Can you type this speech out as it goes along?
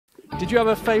Did you have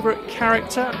a favourite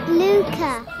character?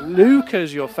 Luca.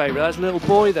 Luca's your favourite. That's a little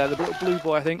boy there, the little blue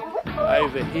boy, I think,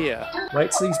 over here. Wait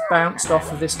till he's bounced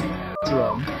off of this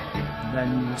drum, and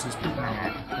then use his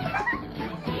power.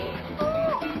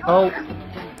 Oh!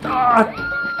 Ah!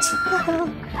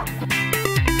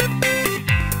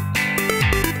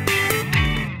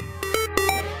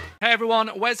 Hey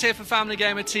everyone, Wes here for Family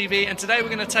Gamer TV, and today we're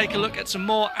going to take a look at some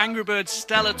more Angry Birds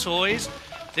Stella toys.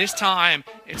 This time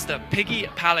it's the Piggy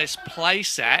Palace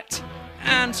Playset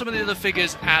and some of the other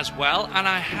figures as well, and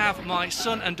I have my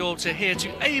son and daughter here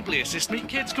to ably assist me.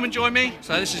 Kids, come and join me.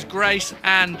 So this is Grace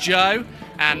and Joe,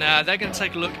 and they're going to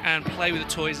take a look and play with the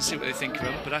toys and see what they think of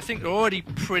them, but I think they're already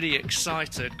pretty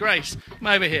excited. Grace, come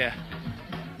over here.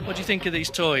 What do you think of these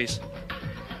toys?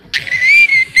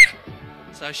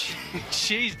 So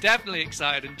she's definitely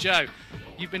excited. And Joe,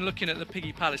 you've been looking at the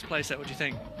Piggy Palace playset. What do you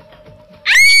think?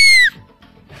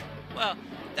 Well,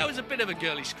 that was a bit of a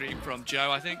girly scream from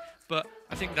Joe, I think, but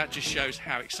I think that just shows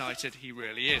how excited he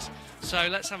really is. So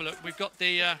let's have a look. We've got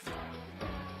the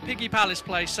Piggy Palace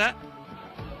playset,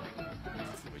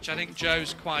 which I think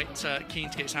Joe's quite keen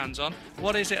to get his hands on.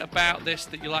 What is it about this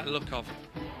that you like the look of?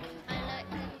 I like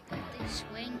the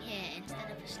swing here instead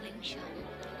of a slingshot.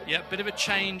 Yeah, bit of a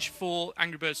change for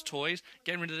Angry Birds toys,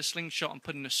 getting rid of the slingshot and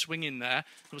putting a swing in there.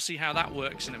 We'll see how that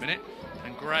works in a minute.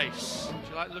 And Grace, do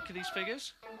you like the look of these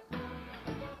figures?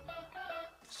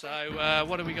 So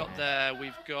what have we got there?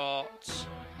 We've got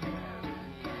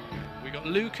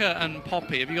Luca and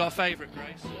Poppy. Have you got a favourite,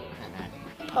 Grace?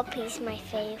 Poppy's my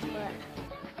favourite.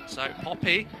 So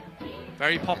Poppy,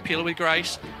 very popular with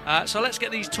Grace. So let's get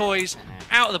these toys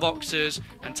out of the boxes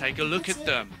and take a look at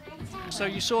them. So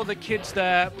you saw the kids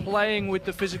there playing with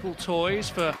the physical toys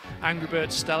for Angry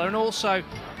Birds Stella, and also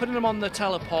putting them on the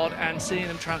Telepod and seeing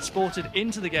them transported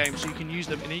into the game so you can use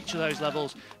them in each of those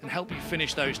levels and help you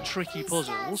finish those tricky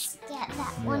puzzles. Yeah,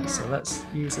 so let's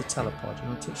use the Telepod. You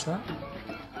want to touch that?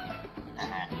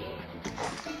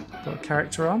 Got a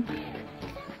character on?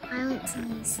 I want to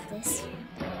use this.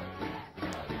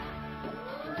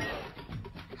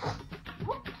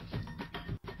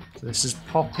 So this is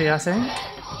Poppy, I think.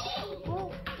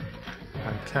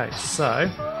 Okay, so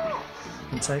you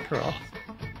can take her off.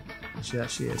 There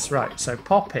she is. Right, so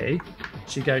Poppy,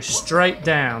 she goes straight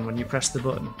down when you press the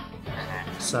button.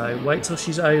 So wait till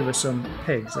she's over some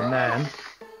pigs and then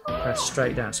press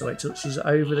straight down. So wait till she's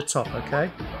over the top,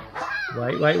 okay?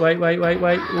 Wait.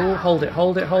 Ooh, hold it.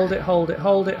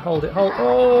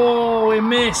 Oh, we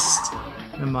missed.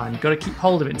 Never mind, you've got to keep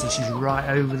hold of it until she's right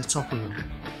over the top of it.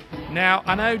 Now,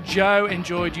 I know Joe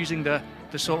enjoyed using the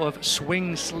sort of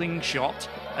swing slingshot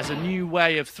as a new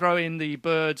way of throwing the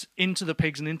birds into the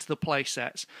pigs and into the play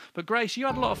sets. But Grace, you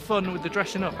had a lot of fun with the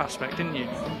dressing up aspect, didn't you?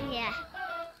 Yeah.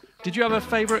 Did you have a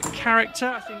favourite character?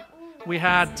 I think we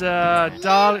had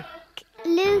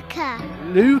Luca.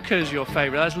 Luca's your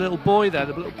favourite. That's a little boy there,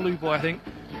 the little blue boy, I think,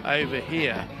 over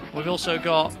here. We've also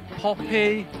got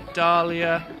Poppy,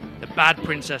 Dahlia, the Bad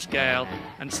Princess Gale,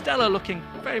 and Stella looking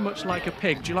very much like a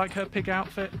pig. Do you like her pig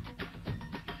outfit?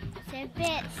 It's a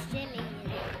bit silly.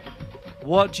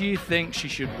 What do you think she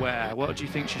should wear? What do you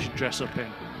think she should dress up in?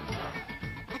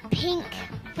 A pink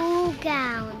ball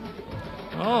gown.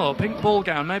 Oh, a pink ball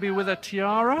gown, maybe with a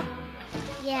tiara?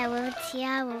 Yeah, with a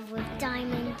tiara with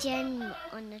diamond gem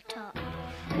on the top.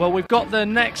 Well, we've got the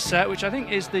next set, which I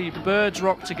think is the Birds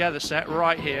Rock Together set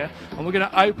right here, and we're going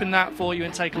to open that for you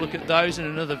and take a look at those in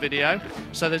another video.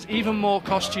 So there's even more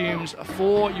costumes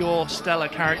for your Stella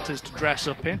characters to dress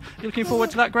up in. You looking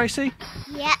forward to that, Gracie?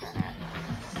 Yeah.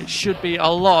 It should be a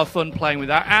lot of fun playing with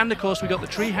that, and of course we've got the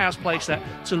Treehouse playset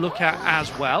to look at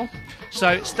as well.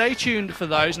 So stay tuned for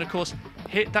those, and of course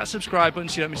hit that subscribe button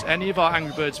so you don't miss any of our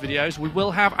Angry Birds videos. We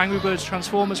will have Angry Birds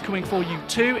Transformers coming for you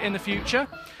too in the future.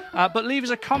 But leave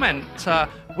us a comment.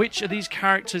 Which of these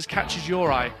characters catches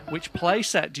your eye? Which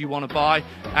playset do you want to buy?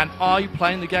 And are you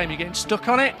playing the game? You're getting stuck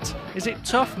on it? Is it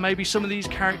tough? Maybe some of these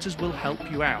characters will help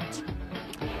you out.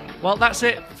 Well, that's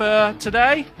it for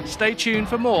today. Stay tuned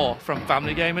for more from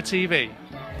Family Gamer TV.